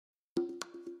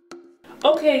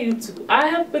Okay, YouTube, I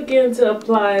have begun to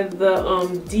apply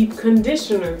the deep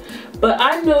conditioner, but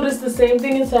I noticed the same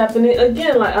thing is happening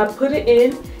again. Like, I put it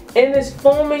in and it's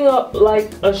foaming up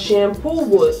like a shampoo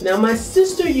would. Now my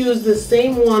sister used the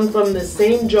same one from the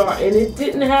same jar and it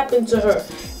didn't happen to her,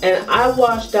 and I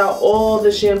washed out all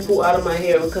the shampoo out of my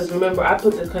hair because remember I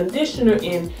put the conditioner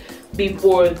in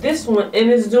before this one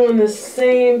and it's doing the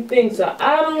same thing. So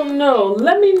I don't know,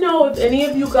 let me know if any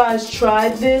of you guys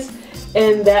tried this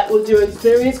and that was your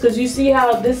experience, because you see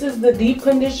how this is the deep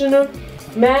conditioner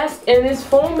mask and it's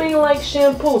foaming like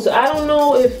shampoo. So I don't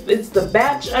know if it's the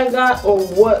batch I got or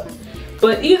what,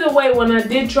 but either way, when I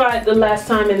did try it the last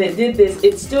time and it did this,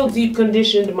 it still deep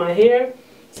conditioned my hair.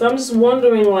 So I'm just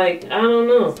wondering, like, I don't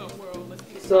know.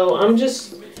 So I'm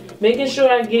just making sure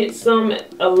I get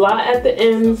a lot at the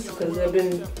ends, because I've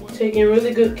been taking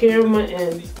really good care of my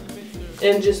ends,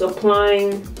 and just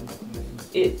applying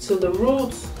it to the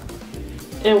roots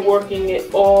and working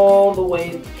it all the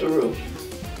way through.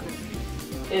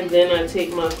 And then I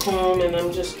take my comb and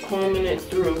I'm just combing it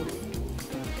through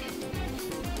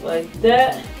like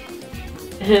that.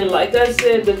 And like I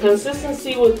said, the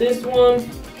consistency with this one,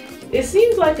 it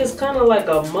seems like it's kind of like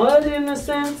a mud in a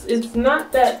sense. It's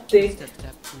not that thick.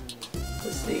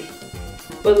 Let's see.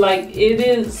 But like it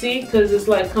is, see, because it's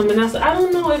like coming out. So I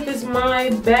don't know if it's my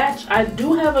batch. I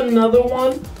do have another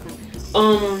one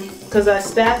because I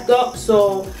stacked up.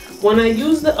 So when I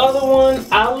use the other one,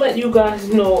 I'll let you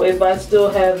guys know if I still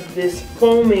have this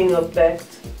foaming effect.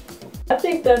 I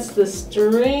think that's the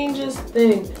strangest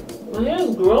thing. My hair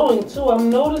is growing too. I'm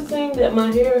noticing that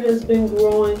my hair has been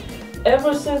growing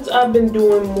ever since I've been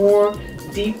doing more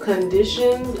deep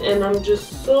conditions, and I'm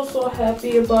just so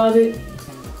happy about it.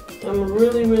 I'm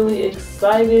really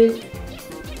excited.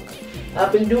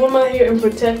 I've been doing my hair in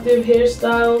protective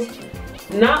hairstyles.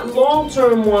 Not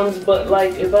long-term ones, but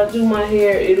like if I do my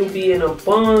hair, it'll be in a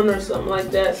bun or something like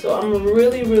that. So I'm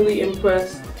really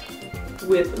impressed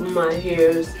with my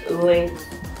hair's length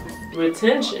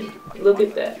retention. Look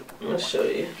at that. I'm gonna show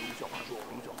you.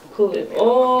 Pull it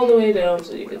all the way down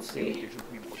so you can see.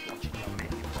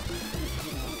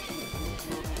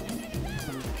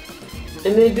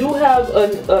 And they do have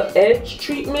an edge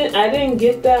treatment. I didn't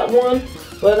get that one,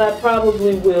 but I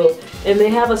probably will. And they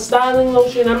have a styling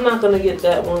lotion. I'm not going to get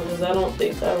that one because I don't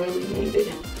think I really need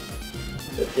it.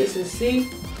 But this is,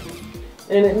 see?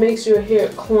 And it makes your hair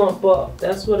clump up.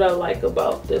 That's what I like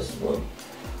about this one.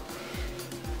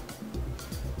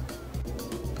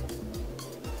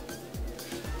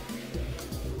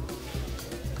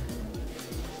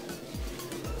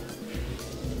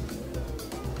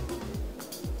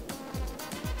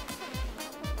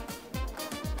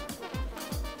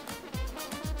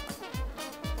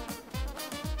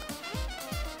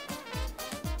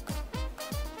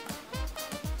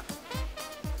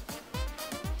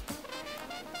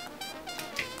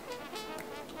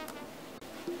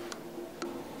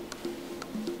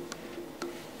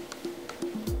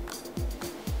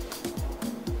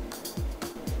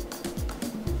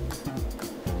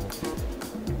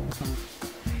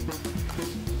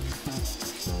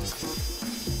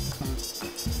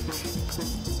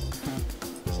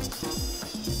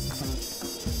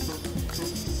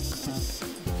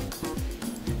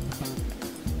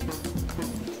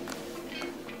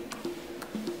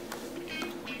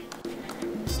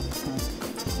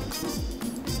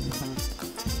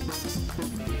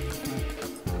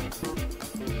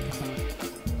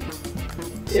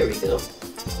 There we go.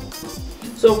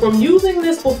 So from using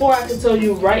this before, I can tell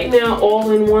you right now,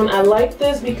 all in one, I like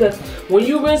this because when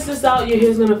you rinse this out, your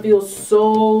hair's gonna feel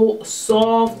so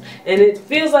soft and it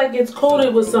feels like it's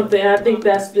coated with something. I think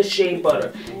that's the shea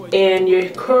butter. And your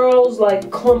curls like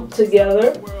clump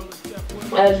together.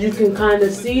 As you can kind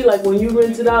of see, like when you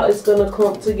rinse it out, it's gonna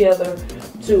clump together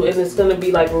too, and it's gonna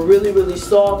be like really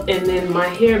soft. And then my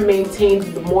hair maintained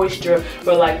the moisture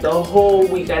for like the whole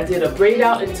week. I did a braid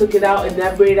out and took it out, and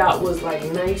that braid out was like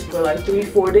nice for like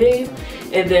 3-4 days,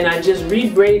 and then I just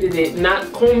rebraided it,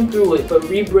 not combed through it, but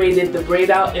rebraided the braid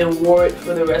out and wore it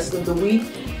for the rest of the week,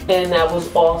 and that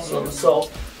was awesome. So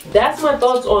that's my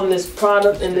thoughts on this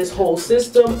product and this whole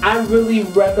system. I really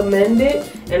recommend it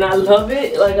and I love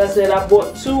it. Like I said, I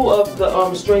bought 2 of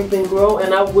the Strength and Grow,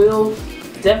 and I will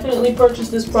definitely purchase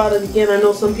this product again. I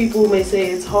know some people may say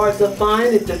it's hard to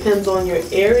find. It depends on your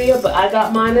area, but I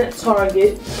got mine at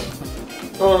Target.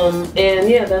 And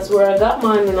yeah, that's where I got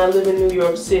mine, and I live in New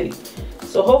York City.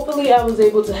 So hopefully I was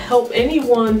able to help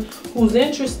anyone who's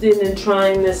interested in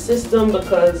trying this system,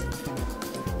 because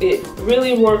it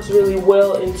really works really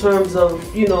well in terms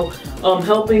of, you know,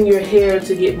 helping your hair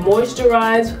to get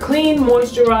moisturized, clean,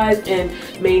 moisturized, and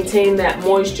maintain that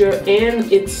moisture,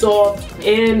 and it's soft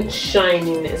and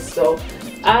shininess. So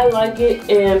I like it.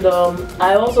 And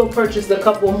I also purchased a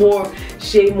couple more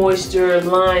Shea Moisture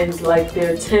lines, like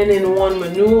their 10-in-1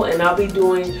 renewal, and I'll be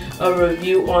doing a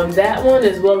review on that one,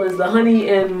 as well as the honey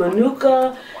and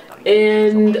manuka.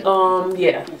 And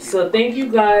yeah, so thank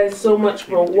you guys so much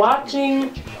for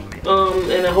watching,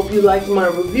 and I hope you liked my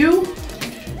review.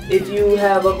 If you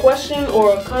have a question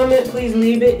or a comment, please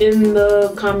leave it in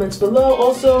the comments below.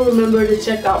 Also, remember to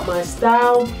check out my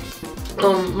style.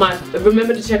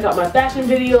 Remember to check out my fashion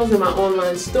videos in my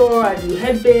online store. I do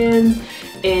headbands,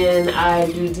 and I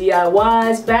do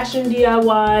DIYs, fashion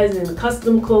DIYs, and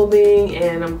custom clothing,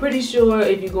 and I'm pretty sure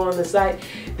if you go on the site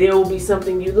there will be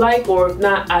something you like, or if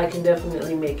not, I can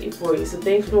definitely make it for you. So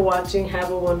thanks for watching.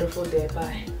 Have a wonderful day.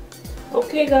 Bye.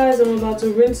 Okay guys, I'm about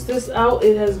to rinse this out.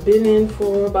 It has been in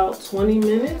for about 20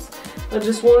 minutes. I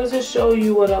just wanted to show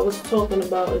you what I was talking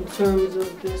about in terms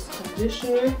of this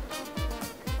conditioner.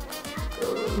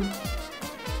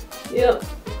 Yep,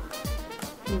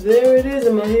 there it is,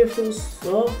 and my hair feels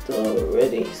soft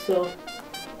already. So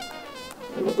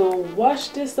I'm gonna go wash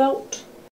this out.